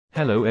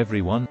Hello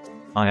everyone,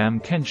 I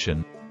am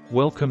Kenshin.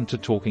 Welcome to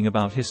Talking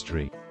About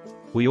History.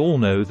 We all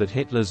know that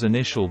Hitler's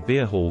initial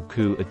beer hall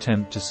coup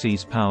attempt to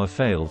seize power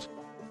failed,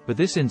 but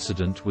this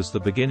incident was the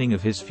beginning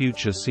of his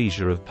future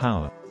seizure of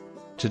power.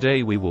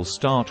 Today we will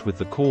start with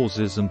the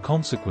causes and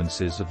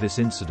consequences of this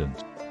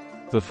incident.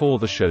 Before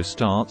the show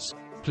starts,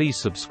 please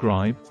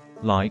subscribe,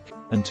 like,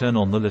 and turn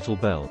on the little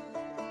bell.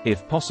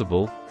 If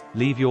possible,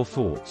 leave your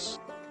thoughts.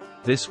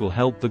 This will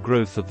help the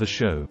growth of the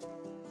show.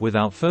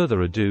 Without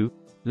further ado,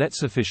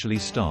 let's officially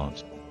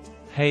start.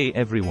 Hey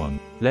everyone,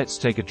 let's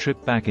take a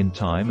trip back in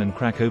time and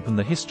crack open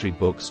the history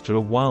books to a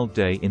wild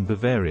day in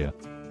Bavaria.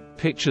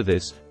 Picture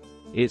this.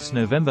 It's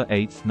November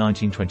 8,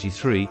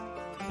 1923,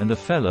 and a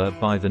fella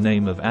by the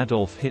name of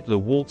Adolf Hitler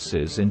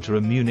waltzes into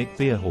a Munich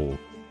beer hall.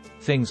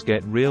 Things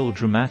get real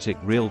dramatic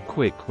real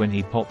quick when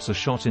he pops a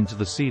shot into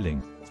the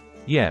ceiling.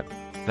 Yep,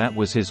 that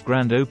was his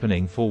grand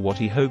opening for what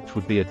he hoped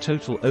would be a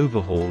total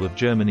overhaul of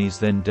Germany's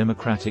then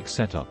democratic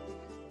setup.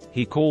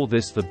 He called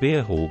this the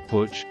beer hall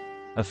Putsch,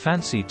 a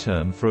fancy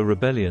term for a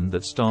rebellion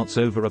that starts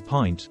over a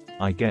pint,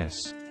 I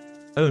guess.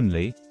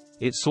 Only,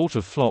 it sort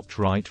of flopped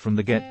right from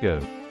the get-go.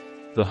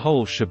 The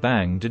whole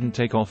shebang didn't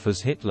take off as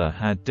Hitler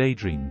had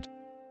daydreamed.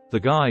 The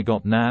guy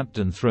got nabbed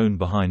and thrown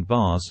behind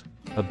bars,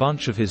 a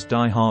bunch of his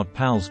die-hard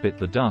pals bit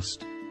the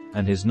dust,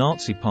 and his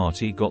Nazi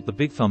party got the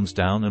big thumbs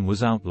down and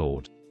was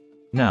outlawed.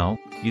 Now,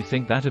 you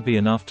think that'd be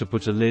enough to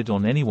put a lid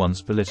on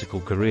anyone's political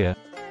career?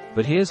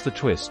 But here's the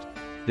twist.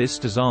 This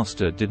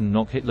disaster didn't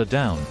knock Hitler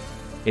down.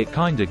 It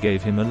kinda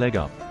gave him a leg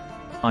up.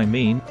 I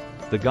mean,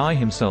 the guy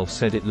himself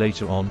said it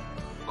later on,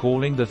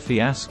 calling the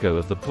fiasco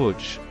of the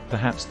Putsch,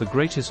 perhaps the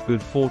greatest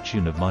good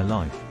fortune of my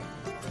life.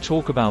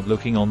 Talk about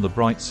looking on the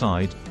bright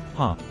side,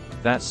 huh?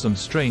 That's some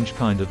strange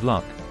kind of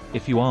luck,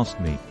 if you ask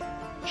me.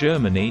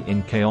 Germany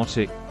in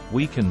chaotic,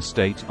 weakened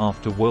state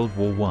after World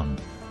War I.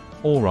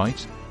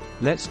 Alright,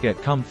 let's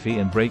get comfy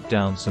and break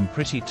down some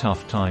pretty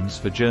tough times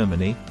for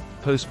Germany.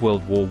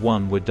 Post-World War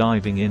I we're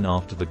diving in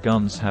after the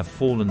guns have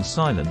fallen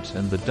silent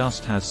and the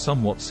dust has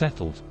somewhat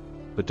settled.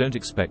 But don't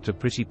expect a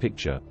pretty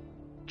picture.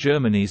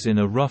 Germany's in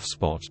a rough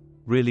spot,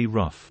 really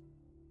rough.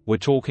 We're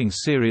talking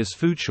serious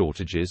food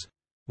shortages,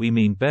 we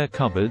mean bare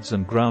cupboards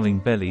and growling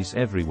bellies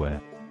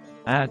everywhere.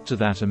 Add to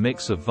that a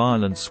mix of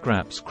violent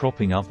scraps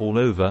cropping up all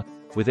over,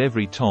 with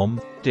every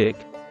Tom, Dick,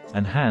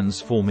 and Hans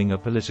forming a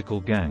political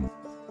gang.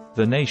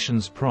 The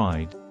nation's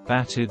pride,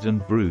 battered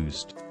and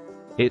bruised.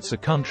 It's a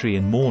country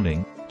in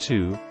mourning,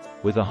 too,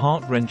 with a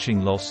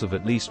heart-wrenching loss of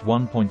at least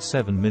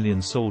 1.7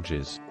 million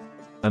soldiers.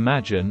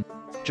 Imagine,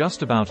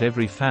 just about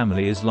every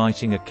family is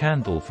lighting a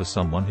candle for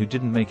someone who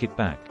didn't make it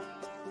back.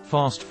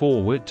 Fast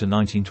forward to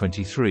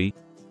 1923,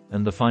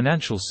 and the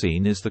financial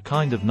scene is the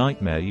kind of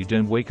nightmare you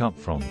don't wake up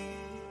from.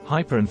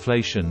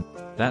 Hyperinflation,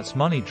 that's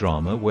money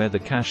drama where the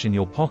cash in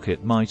your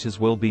pocket might as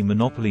well be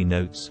monopoly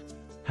notes,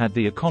 had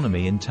the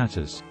economy in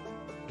tatters.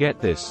 Get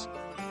this.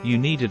 You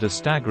needed a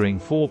staggering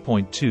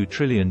 4.2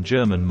 trillion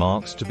German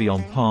marks to be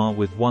on par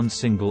with one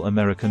single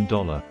American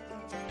dollar.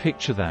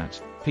 Picture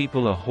that.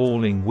 People are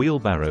hauling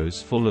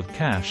wheelbarrows full of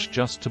cash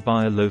just to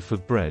buy a loaf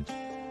of bread.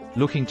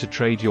 Looking to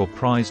trade your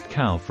prized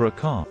cow for a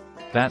car.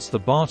 That's the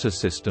barter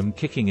system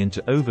kicking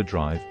into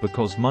overdrive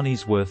because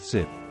money's worth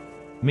zip.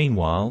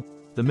 Meanwhile,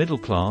 the middle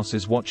class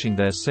is watching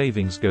their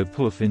savings go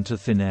poof into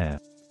thin air.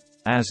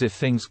 As if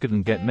things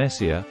couldn't get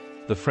messier,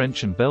 the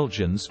French and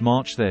Belgians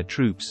march their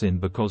troops in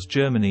because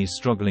Germany's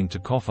struggling to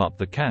cough up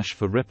the cash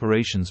for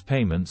reparations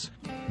payments,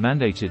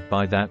 mandated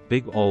by that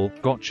big ol'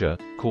 gotcha,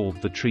 called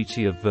the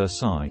Treaty of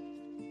Versailles.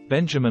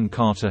 Benjamin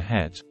Carter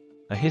Hett,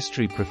 a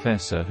history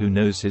professor who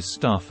knows his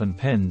stuff and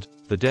penned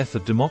The Death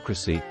of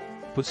Democracy,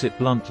 puts it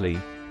bluntly,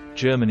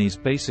 Germany's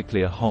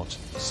basically a hot,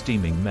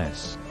 steaming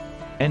mess.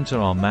 Enter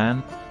our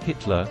man,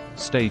 Hitler,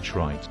 stage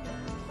right.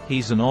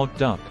 He's an odd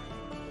duck.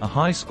 A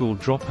high school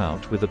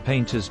dropout with a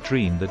painter's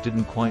dream that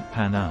didn't quite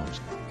pan out.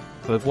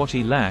 But what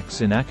he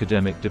lacks in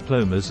academic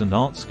diplomas and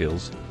art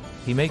skills,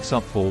 he makes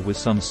up for with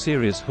some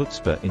serious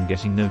chutzpah in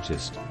getting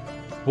noticed.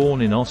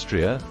 Born in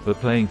Austria,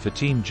 but playing for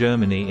Team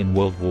Germany in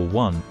World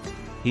War I,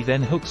 he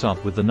then hooks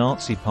up with the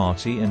Nazi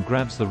party and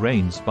grabs the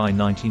reins by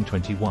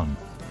 1921.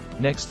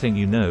 Next thing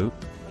you know,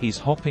 he's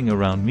hopping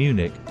around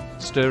Munich,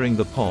 stirring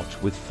the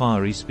pot with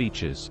fiery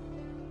speeches.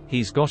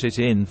 He's got it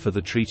in for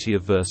the Treaty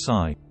of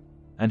Versailles.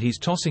 And he's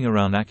tossing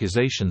around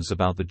accusations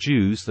about the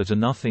Jews that are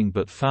nothing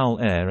but foul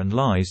air and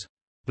lies,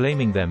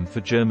 blaming them for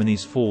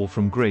Germany's fall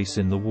from grace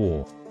in the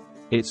war.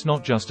 It's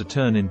not just a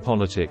turn in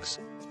politics,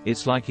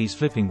 it's like he's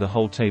flipping the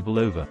whole table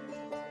over.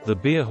 The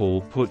beer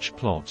hall Putsch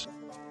plot.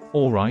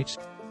 Alright,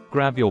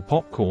 grab your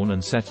popcorn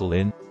and settle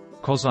in,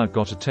 'cause I've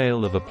got a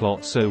tale of a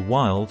plot so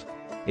wild,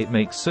 it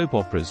makes soap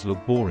operas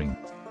look boring.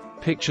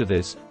 Picture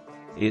this.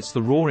 It's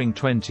the roaring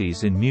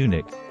 20s in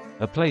Munich,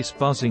 a place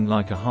buzzing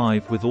like a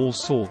hive with all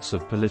sorts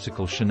of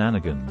political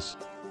shenanigans.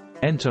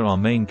 Enter our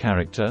main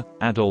character,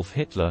 Adolf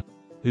Hitler,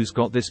 who's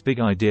got this big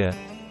idea,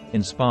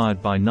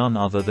 inspired by none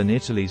other than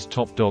Italy's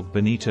top dog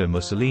Benito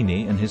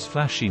Mussolini and his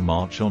flashy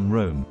march on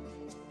Rome.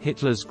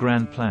 Hitler's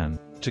grand plan,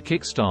 to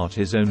kickstart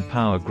his own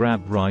power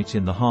grab right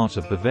in the heart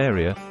of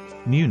Bavaria,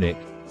 Munich,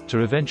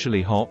 to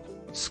eventually hop,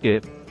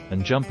 skip,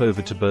 and jump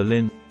over to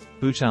Berlin,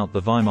 boot out the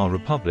Weimar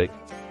Republic,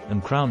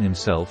 and crown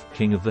himself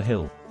King of the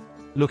Hill.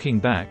 Looking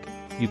back,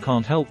 you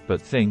can't help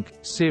but think,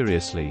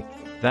 seriously,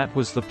 that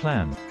was the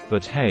plan.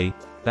 But hey,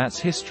 that's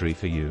history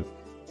for you.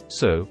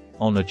 So,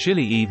 on a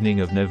chilly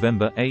evening of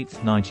November 8,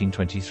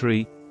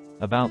 1923,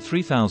 about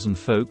 3,000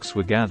 folks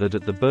were gathered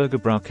at the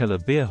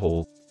Bürgerbraukeller beer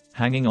hall,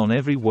 hanging on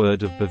every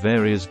word of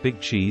Bavaria's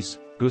big cheese,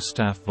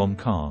 Gustav von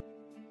Kahr.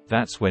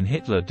 That's when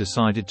Hitler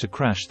decided to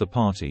crash the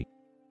party.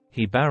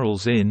 He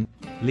barrels in,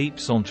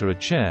 leaps onto a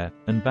chair,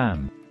 and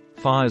bam!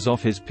 Fires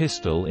off his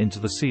pistol into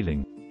the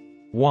ceiling.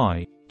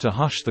 Why? To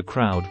hush the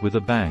crowd with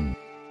a bang.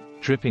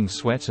 Dripping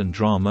sweat and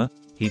drama,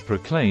 he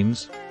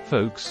proclaims,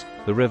 "Folks,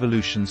 the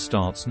revolution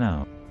starts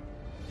now."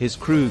 His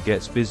crew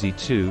gets busy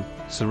too,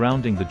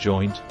 surrounding the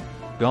joint,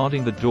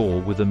 guarding the door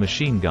with a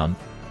machine gun,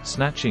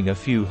 snatching a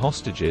few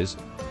hostages,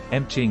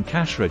 emptying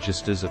cash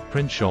registers at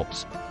print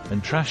shops,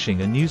 and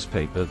trashing a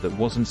newspaper that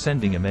wasn't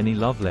sending him any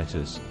love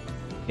letters.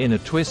 In a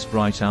twist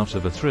right out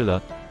of a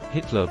thriller,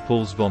 Hitler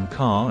pulls von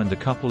Kahr and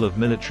a couple of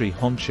military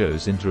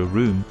honchos into a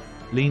room,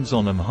 leans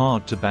on them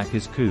hard to back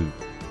his coup.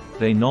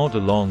 They nod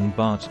along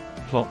but,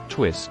 plot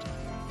twist,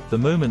 the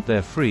moment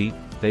they're free,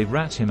 they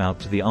rat him out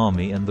to the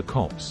army and the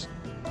cops.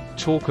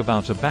 Talk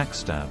about a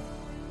backstab.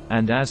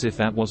 And as if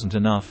that wasn't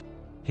enough,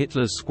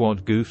 Hitler's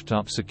squad goofed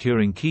up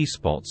securing key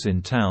spots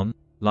in town,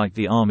 like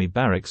the army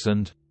barracks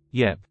and,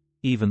 yep,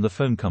 even the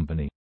phone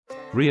company.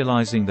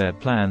 Realizing their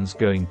plans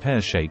going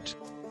pear-shaped,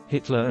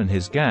 Hitler and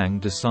his gang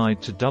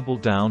decide to double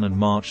down and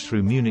march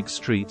through Munich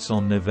streets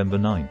on November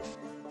 9th.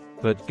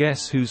 But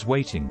guess who's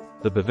waiting?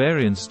 The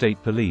Bavarian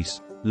State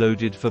Police,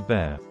 loaded for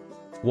bear.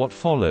 What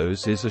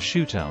follows is a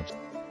shootout,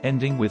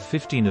 ending with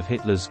 15 of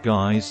Hitler's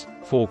guys,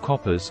 4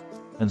 coppers,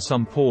 and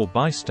some poor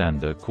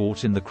bystander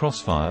caught in the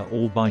crossfire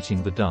all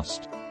biting the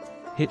dust.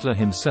 Hitler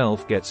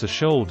himself gets a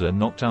shoulder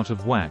knocked out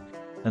of whack,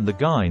 and the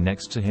guy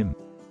next to him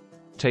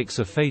takes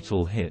a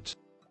fatal hit.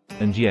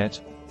 And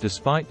yet,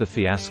 despite the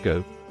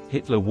fiasco,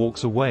 Hitler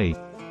walks away,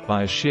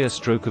 by a sheer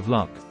stroke of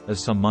luck,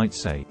 as some might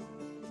say.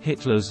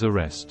 Hitler's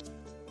arrest.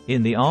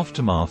 In the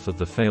aftermath of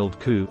the failed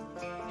coup,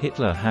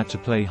 Hitler had to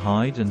play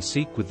hide and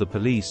seek with the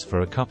police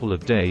for a couple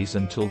of days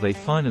until they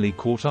finally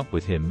caught up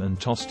with him and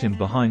tossed him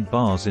behind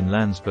bars in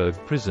Landsberg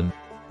prison,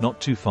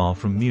 not too far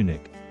from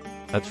Munich.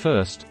 At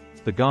first,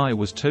 the guy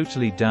was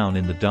totally down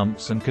in the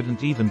dumps and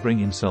couldn't even bring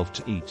himself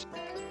to eat.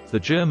 The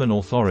German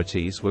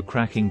authorities were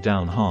cracking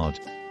down hard.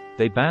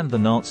 They banned the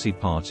Nazi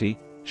Party,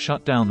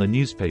 shut down the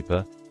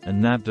newspaper, and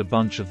nabbed a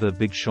bunch of the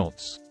big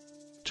shots.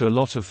 To a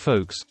lot of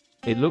folks,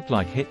 it looked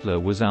like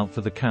Hitler was out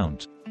for the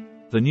count.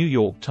 The New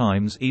York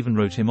Times even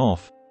wrote him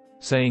off,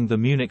 saying the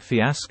Munich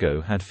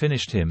fiasco had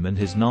finished him and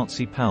his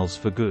Nazi pals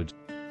for good.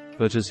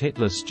 But as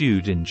Hitler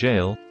stewed in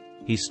jail,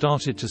 he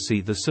started to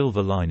see the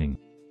silver lining.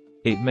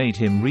 It made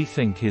him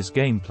rethink his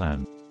game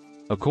plan.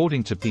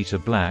 According to Peter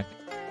Black,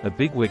 a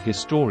bigwig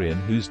historian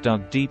who's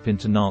dug deep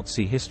into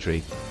Nazi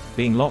history,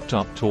 being locked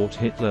up taught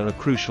Hitler a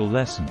crucial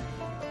lesson.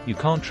 You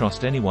can't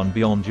trust anyone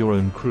beyond your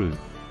own crew.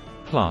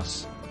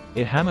 Plus,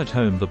 it hammered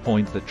home the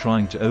point that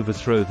trying to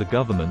overthrow the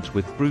government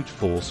with brute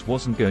force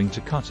wasn't going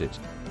to cut it.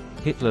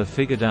 Hitler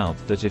figured out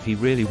that if he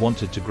really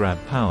wanted to grab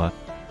power,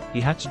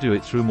 he had to do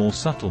it through more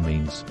subtle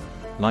means,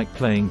 like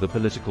playing the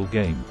political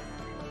game.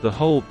 The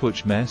whole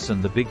Putsch mess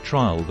and the big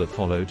trial that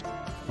followed,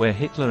 where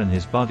Hitler and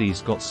his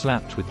buddies got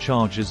slapped with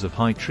charges of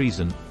high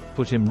treason,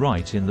 put him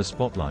right in the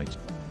spotlight.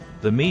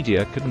 The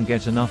media couldn't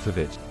get enough of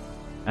it.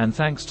 And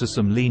thanks to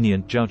some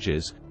lenient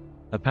judges,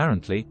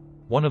 apparently,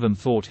 one of them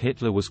thought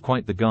Hitler was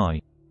quite the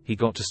guy, he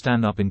got to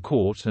stand up in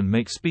court and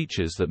make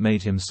speeches that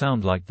made him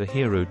sound like the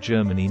hero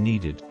Germany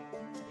needed.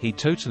 He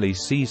totally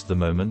seized the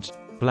moment,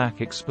 Black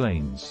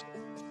explains.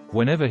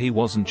 Whenever he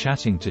wasn't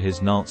chatting to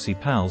his Nazi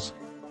pals,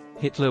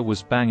 Hitler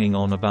was banging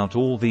on about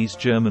all these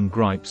German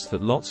gripes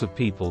that lots of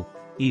people,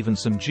 even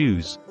some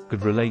Jews,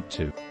 could relate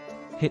to.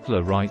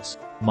 Hitler writes,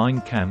 Mein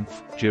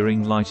Kampf,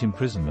 during light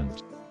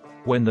imprisonment.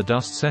 When the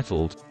dust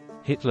settled,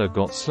 Hitler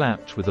got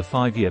slapped with a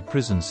 5-year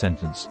prison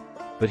sentence.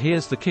 But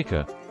here's the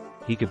kicker.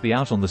 He could be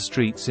out on the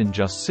streets in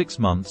just 6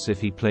 months if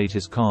he played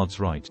his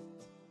cards right.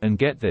 And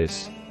get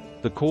this.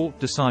 The court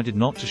decided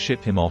not to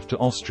ship him off to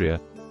Austria,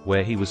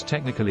 where he was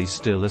technically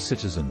still a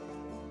citizen.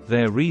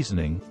 Their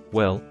reasoning,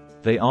 well,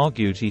 they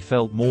argued he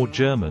felt more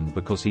German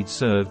because he'd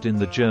served in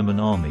the German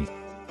army.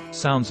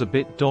 Sounds a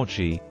bit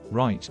dodgy,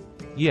 right?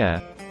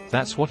 Yeah,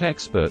 that's what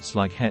experts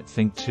like Het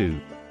think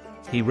too.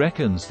 He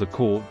reckons the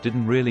court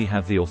didn't really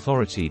have the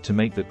authority to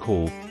make that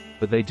call,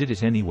 but they did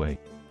it anyway.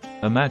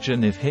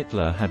 Imagine if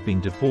Hitler had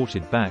been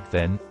deported back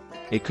then,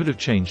 it could have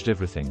changed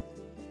everything.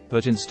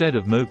 But instead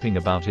of moping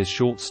about his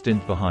short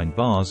stint behind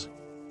bars,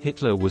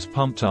 Hitler was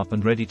pumped up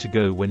and ready to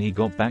go when he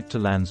got back to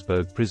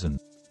Landsberg prison.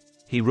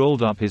 He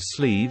rolled up his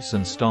sleeves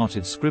and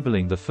started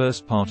scribbling the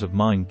first part of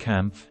Mein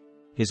Kampf,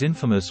 his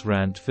infamous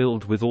rant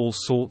filled with all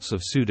sorts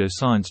of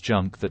pseudoscience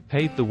junk that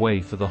paved the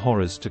way for the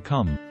horrors to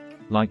come,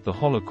 like the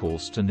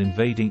Holocaust and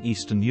invading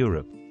Eastern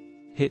Europe.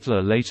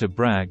 Hitler later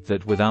bragged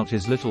that without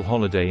his little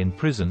holiday in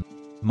prison,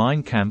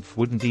 Mein Kampf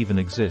wouldn't even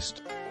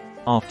exist.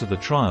 After the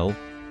trial,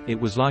 it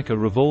was like a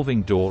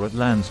revolving door at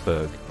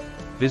Landsberg.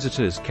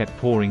 Visitors kept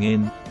pouring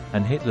in,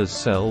 and Hitler's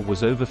cell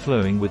was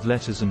overflowing with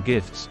letters and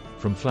gifts,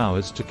 from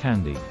flowers to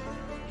candy.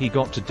 He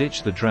got to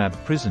ditch the drab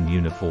prison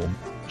uniform,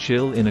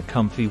 chill in a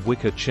comfy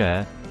wicker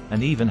chair,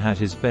 and even had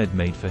his bed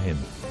made for him.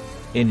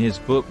 In his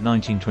book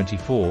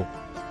 1924,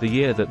 The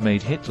Year That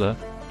Made Hitler,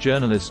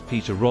 journalist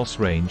Peter Ross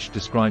Range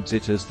describes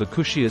it as the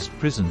cushiest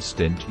prison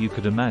stint you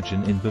could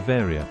imagine in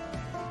Bavaria.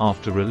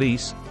 After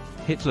release,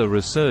 Hitler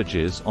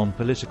resurges on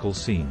political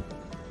scene.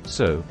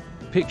 So,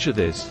 picture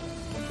this.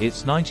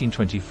 It's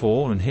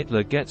 1924 and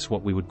Hitler gets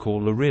what we would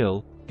call a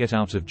real,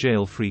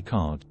 get-out-of-jail-free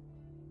card.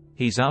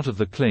 He's out of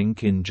the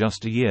clink in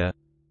just a year,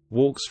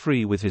 walks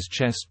free with his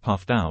chest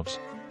puffed out,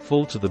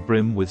 full to the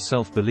brim with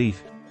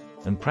self-belief,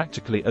 and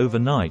practically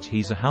overnight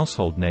he's a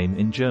household name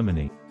in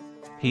Germany.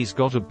 He's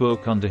got a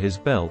book under his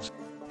belt,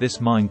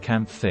 this Mein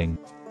Kampf thing,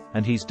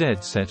 and he's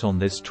dead set on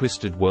this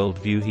twisted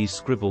worldview he's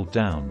scribbled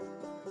down.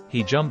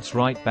 He jumps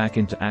right back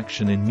into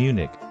action in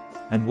Munich,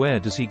 and where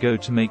does he go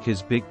to make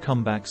his big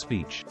comeback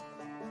speech?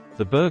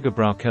 The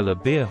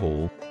Bürgerbraukeller beer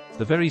hall,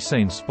 the very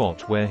same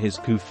spot where his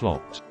coup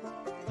flopped.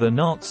 The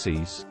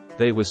Nazis,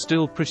 they were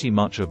still pretty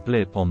much a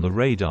blip on the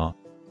radar,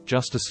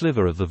 just a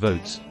sliver of the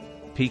votes,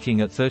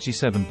 peaking at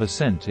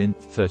 37% in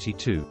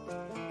 32.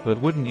 But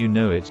wouldn't you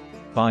know it,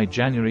 by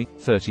January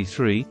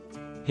 33,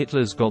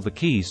 Hitler's got the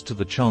keys to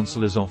the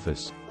Chancellor's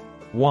office.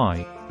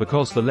 Why?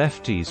 Because the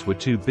lefties were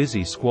too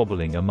busy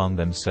squabbling among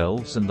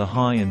themselves and the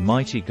high and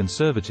mighty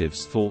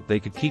conservatives thought they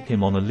could keep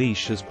him on a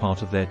leash as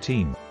part of their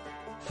team.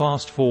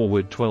 Fast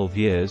forward 12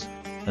 years,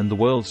 and the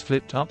world's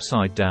flipped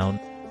upside down,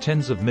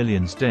 tens of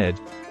millions dead,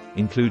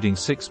 including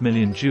 6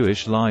 million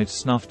Jewish lives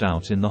snuffed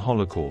out in the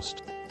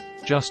Holocaust.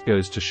 Just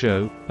goes to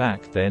show,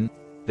 back then,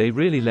 they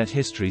really let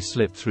history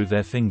slip through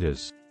their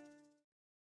fingers.